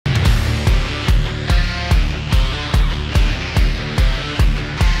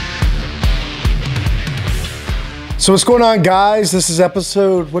So what's going on, guys? This is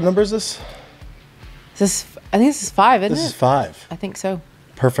episode, what number is this? I think this is 5, isn't it? This is 5. I think so.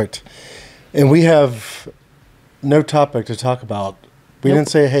 Perfect. And we have no topic to talk about. We didn't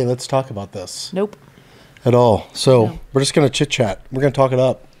say, hey, let's talk about this. Nope. At all. So we're just going to chit chat. We're going to talk it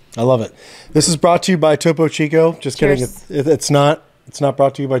up. I love it. This is brought to you by Topo Chico. Just Cheers. kidding. It's not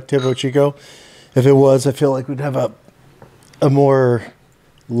brought to you by Topo Chico. If it was, I feel like we'd have a more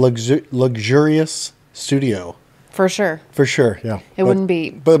luxurious studio. For sure. For sure, yeah. It wouldn't be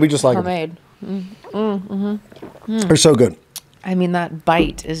but we just like homemade. They're so good. I mean, that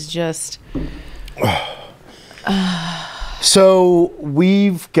bite is just... So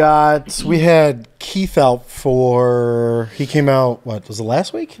we had Keith out he came out, what, was it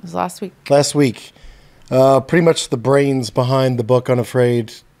last week? It was last week. Last week. Pretty much the brains behind the book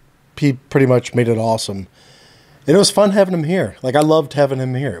Unafraid. He pretty much made it awesome. And it was fun having him here. Like, I loved having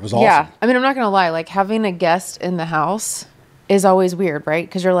him here. It was awesome. Yeah. I mean, I'm not going to lie. Like, having a guest in the house is always weird, right?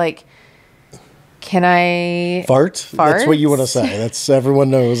 Because you're like, can I... Fart? That's what you want to say. That's, everyone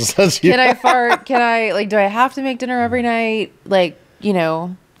knows. That's Can I fart? Can I, like, do I have to make dinner every night? Like, you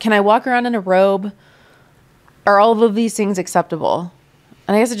know, can I walk around in a robe? Are all of these things acceptable?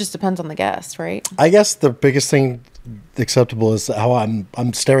 And I guess it just depends on the guest, right? I guess the biggest thing acceptable is how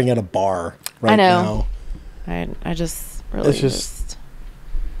I'm staring at a bar right now. I just really it's just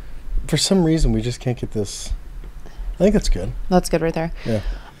for some reason we just can't get this. I think that's good. That's good right there.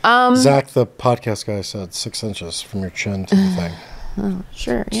 Yeah. Zach, the podcast guy, said 6 inches from your chin to the thing. Oh,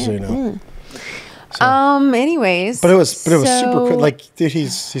 sure. Yeah. So you know. So. Anyways. But it was super cool. Like, dude,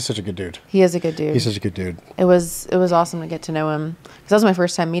 he's such a good dude. He is a good dude. He's such a good dude. It was awesome to get to know him because that was my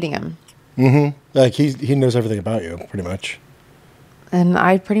first time meeting him. Mm-hmm. Like he knows everything about you, pretty much. And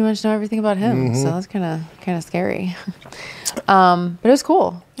I pretty much know everything about him, so that's kind of scary. But it was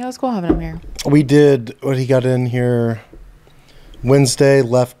cool. Yeah, it was cool having him here. We did what he got in here Wednesday,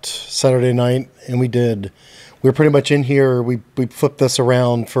 left Saturday night, and we were pretty much in here. We flipped this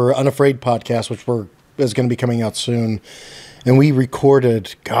around for Unafraid podcast, which is going to be coming out soon, and we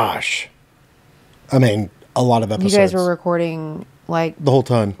recorded. Gosh, I mean, a lot of episodes. You guys were recording like the whole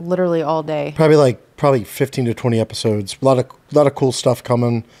time, literally all day. Probably 15 to 20 episodes. A lot of cool stuff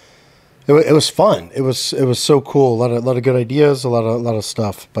coming. It was fun. It was so cool. A lot of good ideas. A lot of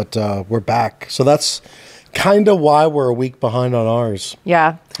stuff. But we're back. So that's kind of why we're a week behind on ours.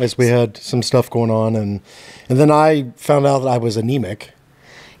 Yeah. As we had some stuff going on, and then I found out that I was anemic.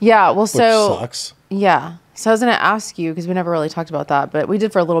 Yeah. Well, which sucks. Yeah. So I was gonna ask you because we never really talked about that, but we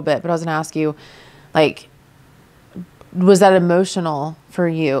did for a little bit. But I was gonna ask you, like, was that emotional for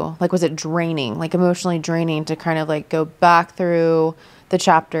you? Like, was it draining, like emotionally draining to kind of like go back through the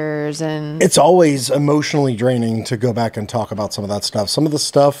chapters? And it's always emotionally draining to go back and talk about some of that stuff. Some of the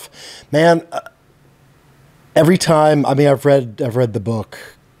stuff, man, every time, I mean, I've read the book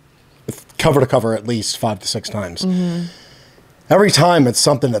cover to cover at least 5 to 6 times. Mm-hmm. Every time it's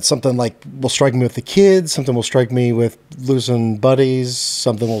something like will strike me with the kids, something will strike me with losing buddies,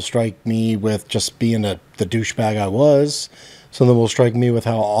 something will strike me with just being the douchebag I was, something will strike me with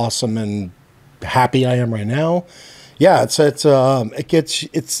how awesome and happy I am right now. Yeah, it's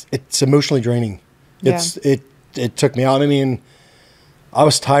emotionally draining. It took me out. I mean, I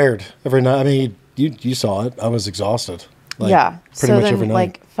was tired every night. I mean, you saw it. I was exhausted. Pretty much every night.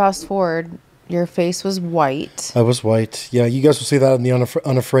 Like, fast forward. Your face was white. I was white. Yeah, you guys will see that in the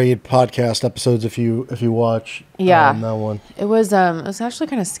Unafraid podcast episodes if you watch. Yeah, that one. It was actually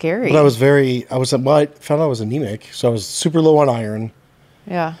kind of scary. But I found out I was anemic, so I was super low on iron.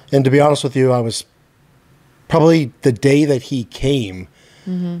 Yeah. And to be honest with you, I was probably the day that he came.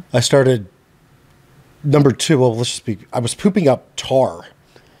 Mm-hmm. I started number 2. Well, I was pooping up tar.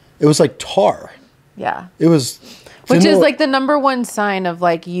 It was like tar. Yeah. It was. Which is like the number one sign of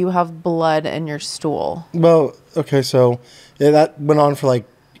like you have blood in your stool. Well, okay, so that went on for like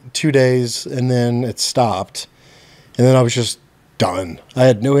 2 days, and then it stopped, and then I was just done. I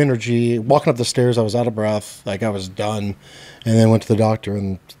had no energy. Walking up the stairs, I was out of breath, like I was done, and then went to the doctor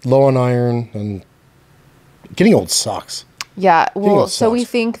and low on iron, and getting old sucks. Yeah, well, so we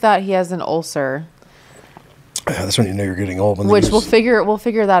think that he has an ulcer. Yeah, that's when you know you're getting old. Which we'll figure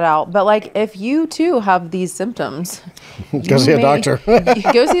that out. But like, if you too have these symptoms, go see a doctor.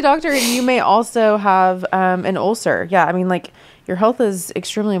 Go see a doctor, and you may also have an ulcer. Yeah, I mean, like, your health is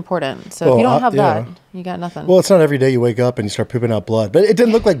extremely important. So if you don't have that, you got nothing. Well, it's not every day you wake up and you start pooping out blood, but it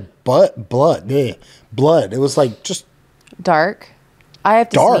didn't look like blood. It was like just dark. I have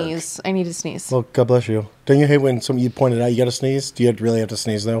to sneeze. I need to sneeze. Well, God bless you. Don't you hate when you pointed out you got to sneeze? Do you really have to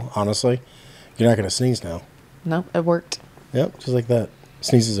sneeze though? Honestly, you're not going to sneeze now. No, it worked. Yep, just like that.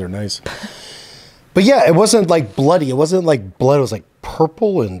 Sneezes are nice. But yeah, it wasn't like bloody. It wasn't like blood. It was like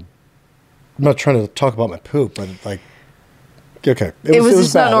purple, and I'm not trying to talk about my poop, but like, okay, it was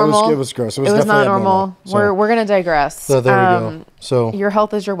just bad. not normal. It was gross. It was not definitely normal. So, We're gonna digress. So there we go. So your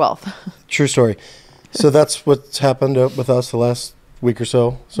health is your wealth. True story. So that's what's happened with us the last week or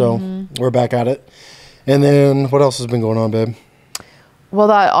so. So we're back at it. And then what else has been going on, babe? Well,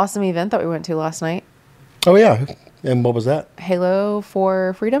 that awesome event that we went to last night. Oh yeah, and what was that? Halo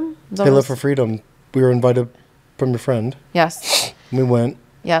for Freedom. Halo for Freedom. We were invited from your friend. Yes. We went.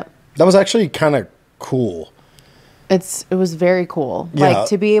 Yep. That was actually kind of cool. It was very cool. Yeah. Like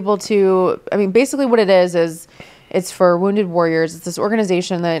to be able to, I mean, basically what it is it's for wounded warriors. It's this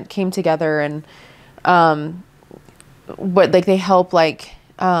organization that came together and, they help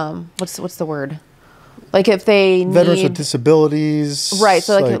what's the word? Like if they need veterans with disabilities. Right.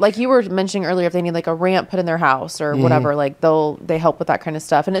 So like you were mentioning earlier, if they need like a ramp put in their house or whatever, like they help with that kind of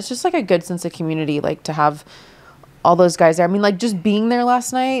stuff. And it's just like a good sense of community, like to have all those guys there. I mean, like just being there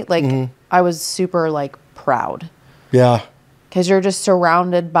last night, like I was super like proud. Yeah. Because you're just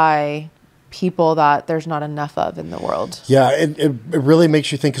surrounded by people that there's not enough of in the world. Yeah, it really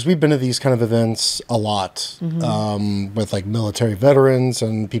makes you think, because we've been to these kind of events a lot with like military veterans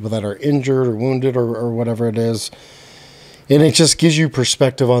and people that are injured or wounded or whatever it is. And it just gives you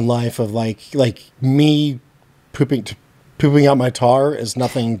perspective on life of like me pooping out my tar is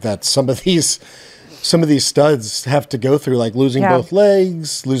nothing that some of these studs have to go through, like losing both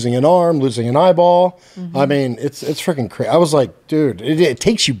legs, losing an arm, losing an eyeball. I mean, it's freaking crazy. I was like, dude, it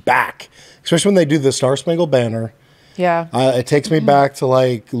takes you back, especially when they do the Star Spangled Banner. Yeah. It takes me back to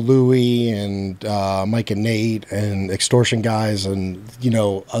like Louie and Mike and Nate and Extortion Guys and,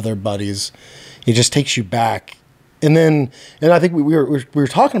 other buddies. It just takes you back. And I think we were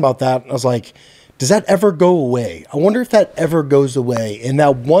talking about that. And I was like, does that ever go away? I wonder if that ever goes away. And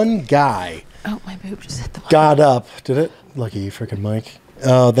that one guy... Oh, my boob just hit the bottom. Got up. Did it? Lucky you, freaking Mike.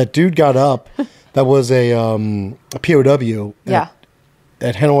 That dude got up. That was a POW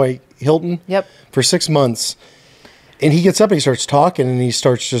at Hanoi Hilton for 6 months. And he gets up and he starts talking and he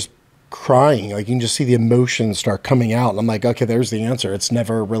starts just crying. Like you can just see the emotions start coming out. And I'm like, okay, there's the answer. It's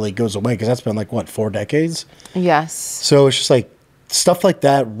never really goes away because that's been like, what, 4 decades? Yes. So it's just like stuff like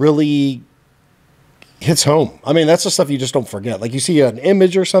that really hits home. I mean, that's the stuff you just don't forget. Like you see an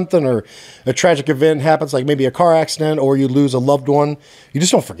image or something or a tragic event happens, like maybe a car accident or you lose a loved one. You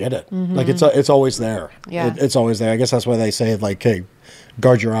just don't forget it. Like it's always there. Yeah. It's always there. I guess that's why they say like, hey,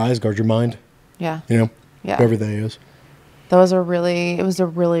 guard your eyes, guard your mind. Yeah. Whoever they is. It was a really,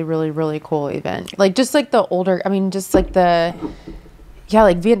 really, really cool event. Like just like the older, I mean, just like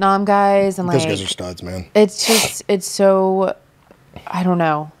like Vietnam guys and those guys are studs, man. It's so, I don't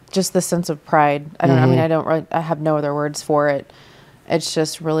know. Just the sense of pride. I don't know. I mean, I have no other words for it. It's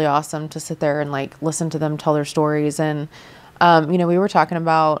just really awesome to sit there and like listen to them tell their stories. And, we were talking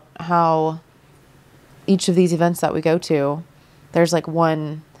about how each of these events that we go to, there's like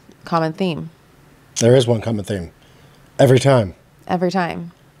one common theme. There is one common theme. Every time. Every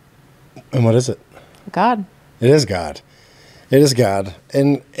time. And what is it? God. It is God. It is God.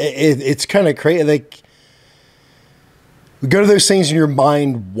 And it's kind of crazy. Like, we go to those things and your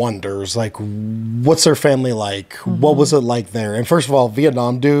mind wonders, like, what's their family like? What was it like there? And first of all,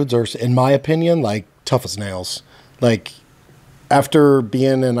 Vietnam dudes are, in my opinion, like, tough as nails. Like, after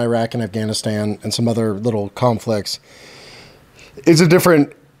being in Iraq and Afghanistan and some other little conflicts,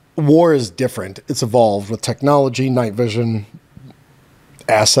 war is different. It's evolved with technology, night vision,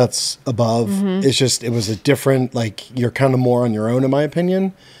 assets above. It was a different, like, you're kind of more on your own, in my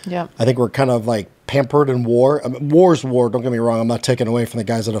opinion. Yeah. I think we're kind of like pampered in war. I mean, war's war, don't get me wrong. I'm not taking away from the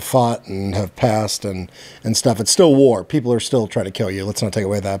guys that have fought and have passed and stuff. It's still war. People are still trying to kill you. Let's not take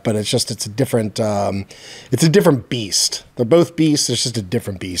away that. But it's a different beast. They're both beasts. It's just a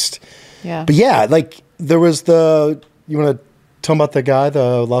different beast. Yeah. But yeah, like there was you want to tell me about the guy that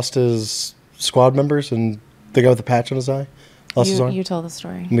lost his squad members and the guy with the patch on his eye? Lost his arm? You tell the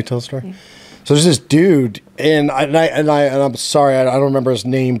story. Let me tell the story? Yeah. So there's this dude, and I'm sorry, I don't remember his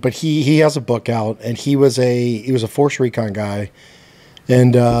name, but he has a book out, and he was a Force Recon guy,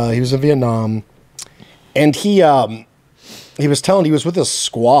 and he was in Vietnam, and he was telling he was with a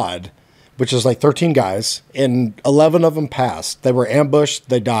squad, which is like 13 guys, and 11 of them passed. They were ambushed,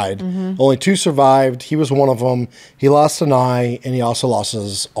 they died. Only 2 survived. He was one of them. He lost an eye, and he also lost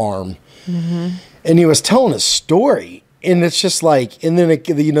his arm. And he was telling his story. And it's just like, and then,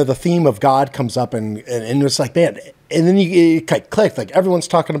 the theme of God comes up and it's like, man, and then it clicked. Like everyone's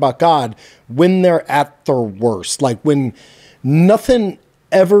talking about God when they're at their worst. Like when nothing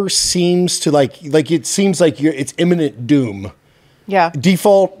ever seems to like it seems like it's imminent doom. Yeah.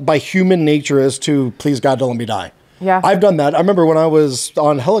 Default by human nature is to please God, don't let me die. Yeah. I've done that. I remember when I was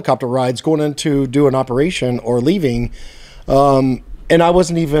on helicopter rides going in to do an operation or leaving, and I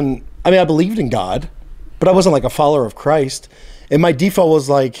wasn't even, I mean, I believed in God, but I wasn't like a follower of Christ. And my default was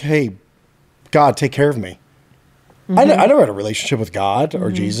like, hey, God, take care of me. I never had a relationship with God or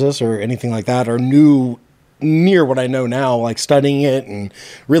Jesus or anything like that, or knew near what I know now, like studying it and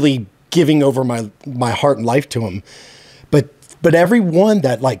really giving over my heart and life to him. But everyone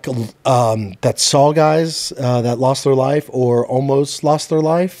that like that saw guys that lost their life or almost lost their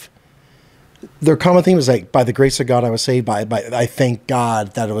life, their common theme is like, by the grace of God I was saved, by I thank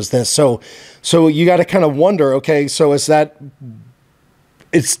God that it was this. So you got to kind of wonder, okay, so is that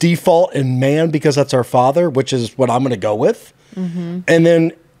it's default in man because that's our father, which is what I'm going to go with. And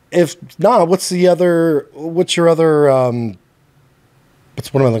then if not, what's your other, what am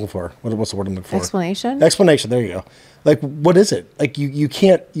I looking for? What's the word I'm looking for? Explanation. There you go. Like, what is it? Like you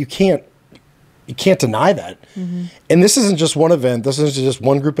can't deny that. And this isn't just one event. This isn't just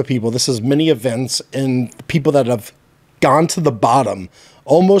one group of people. This is many events and people that have gone to the bottom,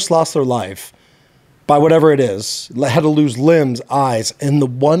 almost lost their life by whatever it is, had to lose limbs, eyes. And the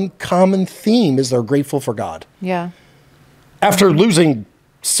one common theme is they're grateful for God. Yeah. After losing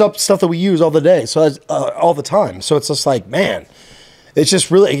stuff that we use all the day. So that's, all the time. So it's just like, man, it's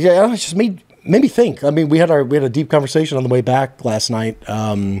just really, it just made me think. I mean, we had a deep conversation on the way back last night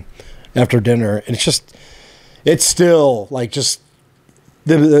after dinner, and it's still like just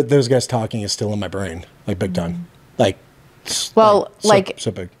those guys talking is still in my brain, like big time, like. Well, like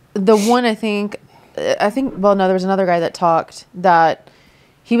so big. The one I think. Well, no, there was another guy that talked that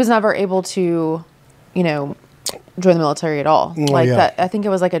he was never able to, join the military at all. That. I think it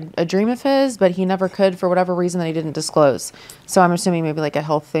was like a dream of his, but he never could for whatever reason that he didn't disclose. So I'm assuming maybe like a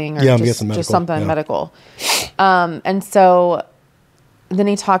health thing or just something medical. And so then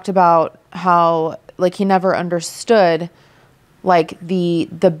he talked about how like he never understood like the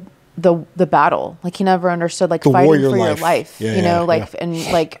battle. Like he never understood like the fighting for your life, and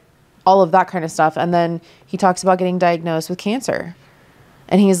like all of that kind of stuff. And then he talks about getting diagnosed with cancer.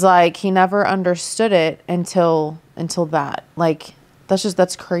 And he's like, he never understood it until that.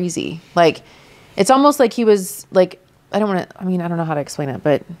 That's crazy. Like, it's almost like he was like, I don't know how to explain it,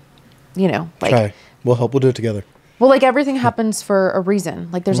 but okay. We'll do it together. Well, like everything happens for a reason.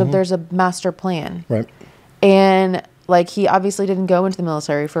 Like there's a master plan. Right. And like, he obviously didn't go into the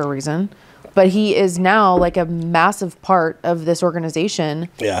military for a reason, but he is now like a massive part of this organization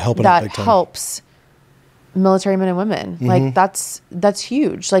that helps military men and women. Like that's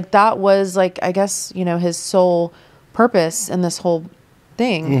huge. Like that was like, I guess, his sole purpose in this whole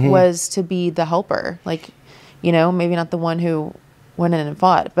thing was to be the helper. Like, maybe not the one who went in and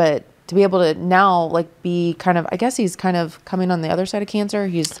fought, but to be able to now like be kind of, I guess he's kind of coming on the other side of cancer.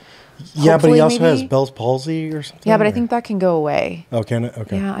 But he also has Bell's palsy or something. Yeah, but I think that can go away. Oh, can it?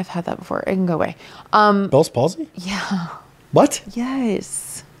 Okay. Yeah, I've had that before. It can go away. Bell's palsy? Yeah. What?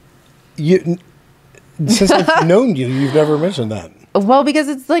 Yes. Since I've known you, you've never mentioned that. Well, because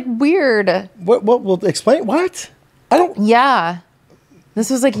it's like weird. What? Well, explain. What? I don't. Yeah. This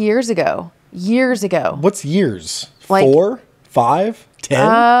was like years ago. What's years? Like 4, 5, 10?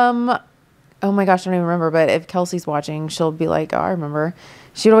 Oh my gosh, I don't even remember. But if Kelsey's watching, she'll be like, "Oh, I remember."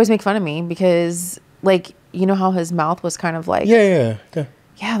 She would always make fun of me because, like, how his mouth was kind of like. Yeah.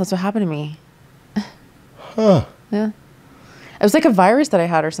 Yeah, that's what happened to me. Huh. Yeah. It was like a virus that I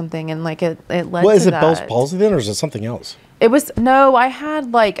had or something, and like it led to that. What is it, Bell's palsy then, or is it something else? It was I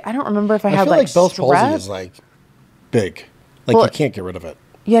had like, I don't remember if I had like Bell's palsy is like big, like you can't get rid of it.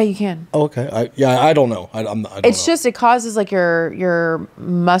 Yeah, you can. Oh, okay. I don't know. I don't it's just it causes like your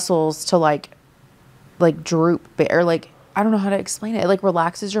muscles to like droop or like, I don't know how to explain it. It like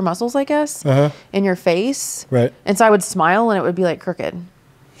relaxes your muscles, I guess, in your face. Right. And so I would smile and it would be like crooked.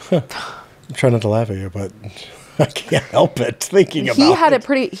 I'm trying not to laugh at you, but I can't help it thinking about it.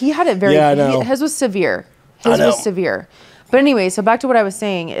 He had it very, I know. His was severe. But anyway, so back to what I was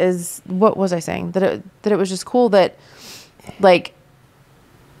saying is, what was I saying? That it was just cool that like,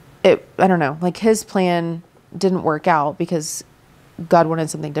 I don't know, like his plan didn't work out because God wanted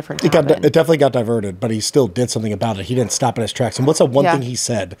something different to happen. It definitely got diverted, but he still did something about it. He didn't stop in his tracks. And what's the one thing he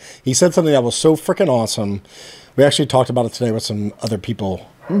said? He said something that was so freaking awesome. We actually talked about it today with some other people.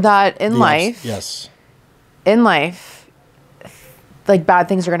 That in life, like bad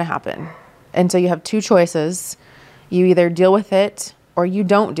things are going to happen. And so you have two choices. You either deal with it or you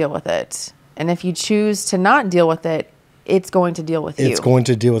don't deal with it. And if you choose to not deal with it, it's going to deal with you. It's going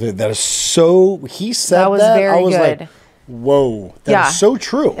to deal with it. That is so, he said that was very good. whoa. That Yeah. is so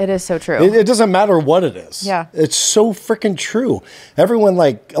true. It is so true. It doesn't matter what it is. Yeah. It's so freaking true. Everyone,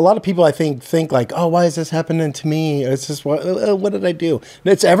 like, a lot of people, I think like, oh, why is this happening to me? It's just, what did I do?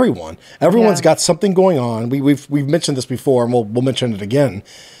 And it's everyone. Everyone's Yeah. got something going on. We've mentioned this before, and we'll mention it again.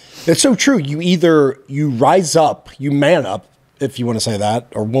 It's so true. You rise up, you man up, if you want to say that,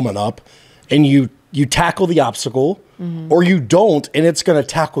 or woman up, and you tackle the obstacle, or you don't, and it's going to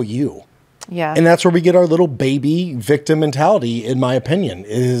tackle you. Yeah. And that's where we get our little baby victim mentality, in my opinion,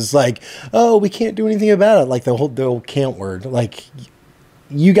 is like, oh, we can't do anything about it. Like the whole can't word. Like,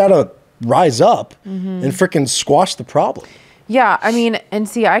 you got to rise up and freaking squash the problem. Yeah, I mean, and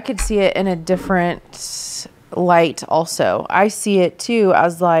see, I could see it in a different light also. I see it too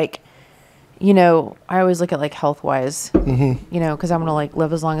as like, you know, I always look at like health-wise, you know, because I'm going to like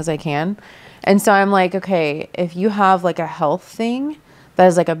live as long as I can. And so I'm like, okay, if you have like a health thing that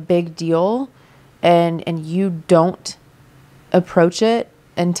is like a big deal and you don't approach it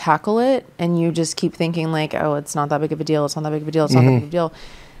and tackle it and you just keep thinking like, oh, it's not that big of a deal. It's not that big of a deal. It's not that big of a deal.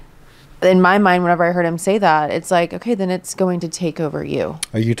 In my mind, whenever I heard him say that, it's like, okay, then it's going to take over you.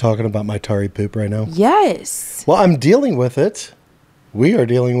 Are you talking about my Tari poop right now? Yes. Well, I'm dealing with it. We are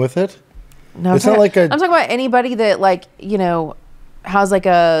dealing with it. No, It's not like I'm talking about anybody that like, you know, has like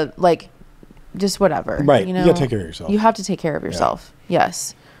a, like, just whatever. Right. You know, You gotta take care of yourself. You have to take care of yourself.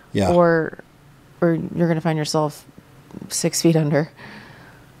 Yes. Yeah. Or you're going to find yourself 6 feet under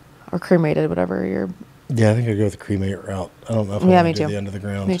or cremated, whatever you're. Yeah, I think I'd go with the cremate route. I don't know if I Yeah, want me to do too. the end of the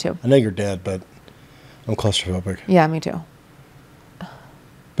ground. Me too. I know you're dead, but I'm claustrophobic. Yeah, me too.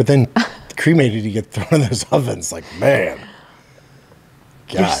 But then cremated, you get thrown in those ovens. Like, man.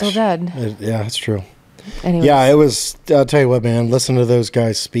 Gosh. You're still dead. Yeah, that's true. Anyways. Yeah, it was. I'll tell you what, man. Listen to those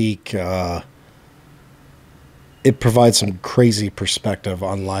guys speak. It provides some crazy perspective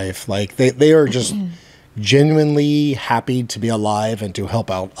on life. Like they are just genuinely happy to be alive and to help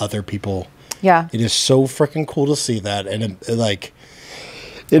out other people. Yeah. It is so freaking cool to see that, and it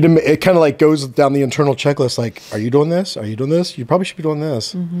kind of like goes down the internal checklist. Like, are you doing this? Are you doing this? You probably should be doing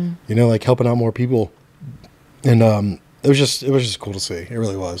this. You know, like helping out more people. And it was just cool to see. It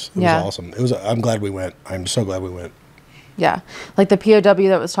really was. It was awesome. I'm glad we went. I'm so glad we went. Yeah. Like the POW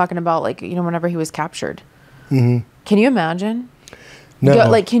that was talking about, like, you know, whenever he was captured. Can you imagine? No.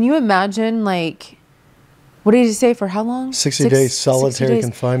 Like, can you imagine, like, what did he say, for how long? 60 days solitary 60 days?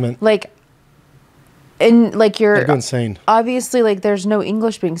 confinement. Like, and like you're That'd be insane. Obviously, like, there's no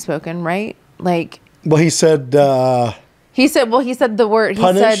English being spoken, right? Like, Well, he said he said the word,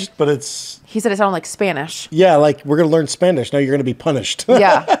 punished, but he said it sounded like Spanish. yeah, like we're gonna learn Spanish. Now you're gonna be punished.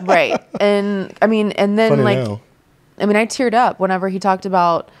 Yeah, right. And I mean, and then Funny like, now. I mean, I teared up whenever he talked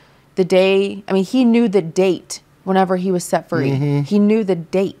about the day. I mean, he knew the date whenever he was set free. He knew the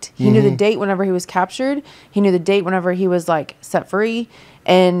date. He knew the date whenever he was captured. He knew the date whenever he was like set free.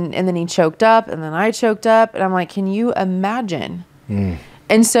 And then he choked up, and then I choked up, and I'm like, can you imagine?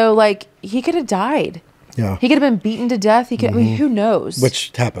 And so like he could have died. Yeah. He could have been beaten to death. He could. I mean, who knows?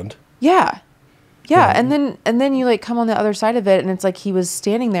 Which happened. Yeah. Yeah. And then you like come on the other side of it, and it's like he was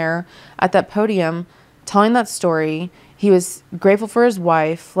standing there at that podium telling that story. He was grateful for his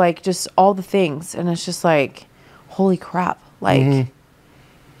wife, like just all the things. And it's just like, holy crap. Like,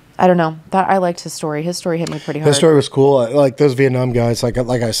 I don't know. That I liked his story. His story hit me pretty hard. His story was cool. Like those Vietnam guys, like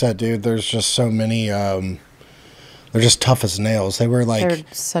I said, dude, there's just so many, they're just tough as nails. They were like, They're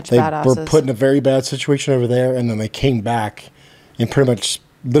such they badasses. were put in a very bad situation over there, and then they came back and pretty much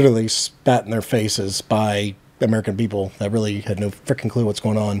literally spat in their faces by American people that really had no freaking clue what's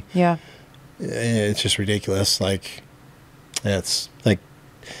going on. Yeah. It's just ridiculous. Like, it's like,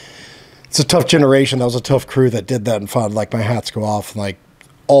 it's a tough generation. That was a tough crew that did that and fought. Like, my hats go off. And like,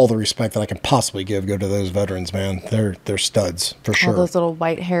 all the respect that I can possibly go to those veterans, man. They're studs for sure. All those little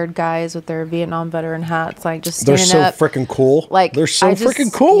white-haired guys with their Vietnam veteran hats, like just They're standing so up. freaking cool. Like, they're so I just-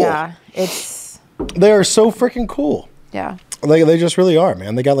 freaking cool. Yeah, it's They are so freaking cool. yeah. Like, they just really are,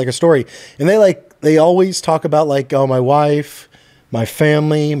 man. They got like a story, and they always talk about like, oh, my wife, my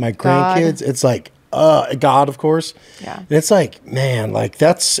family, my God. grandkids. It's like, God, of course. Yeah. And it's like, man, like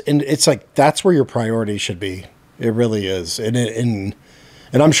it's like that's where your priority should be. It really is, and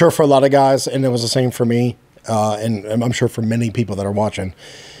I'm sure for a lot of guys, and it was the same for me, and I'm sure for many people that are watching,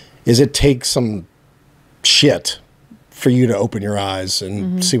 is it takes some shit for you to open your eyes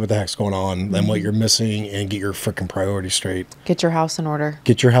and see what the heck's going on and what you're missing and get your freaking priorities straight. Get your house in order.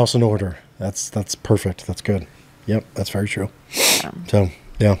 Get your house in order. That's perfect. That's good. Yep, that's very true. So,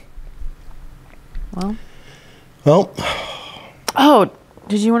 yeah. Well. Oh,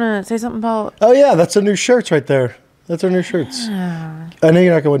 did you want to say something about? Oh yeah, that's our new shirts right there. That's our new shirts. I know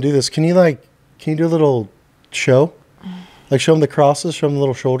you're not going to do this. Can you do a little show? Like, show them the crosses, show them the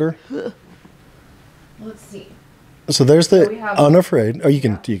little shoulder. Let's see. So there's the we have- unafraid. Oh, you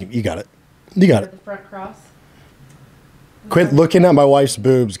got it. You got it. The front cross. Quit looking at my wife's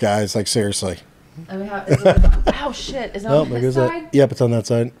boobs, guys. Like, seriously. And we have. Oh shit! Is that Oh, on there this goes side? that. Yep, it's on that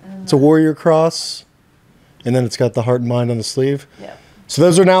side. It's a warrior cross, and then it's got the heart and mind on the sleeve. Yep. So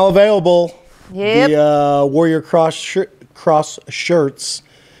those are now available. Yep. The warrior cross shirts,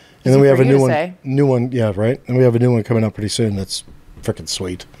 and then we for have a you new to one. say. New one, yeah, right. And we have a new one coming up pretty soon. That's freaking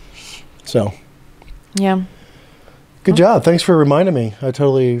sweet. So. Yeah. Good job. Thanks for reminding me. I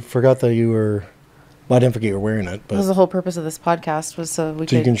totally forgot that you were. Well, I didn't forget you were wearing it, That but was the whole purpose of this podcast was so we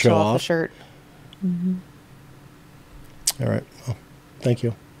So you could can show show off the off? shirt. all right. Well, thank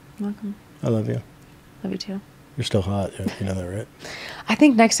you. Welcome. I love you. Love you too. You're still hot. You know that, right? I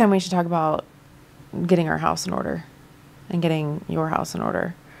think next time we should talk about getting our house in order and getting your house in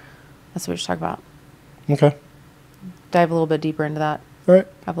order. That's what we should talk about. Okay. Dive a little bit deeper into that. All right.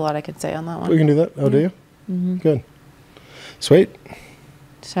 I have a lot I could say on that one. We can do that. Oh, do you? Mm-hmm. Good. Sweet.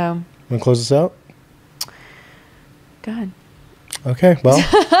 So, Want to close this out? go ahead. Okay. Well,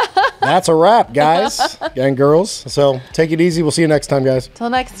 that's a wrap, guys and girls. So take it easy. We'll see you next time, guys. Till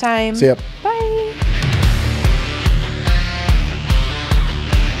next time. See ya.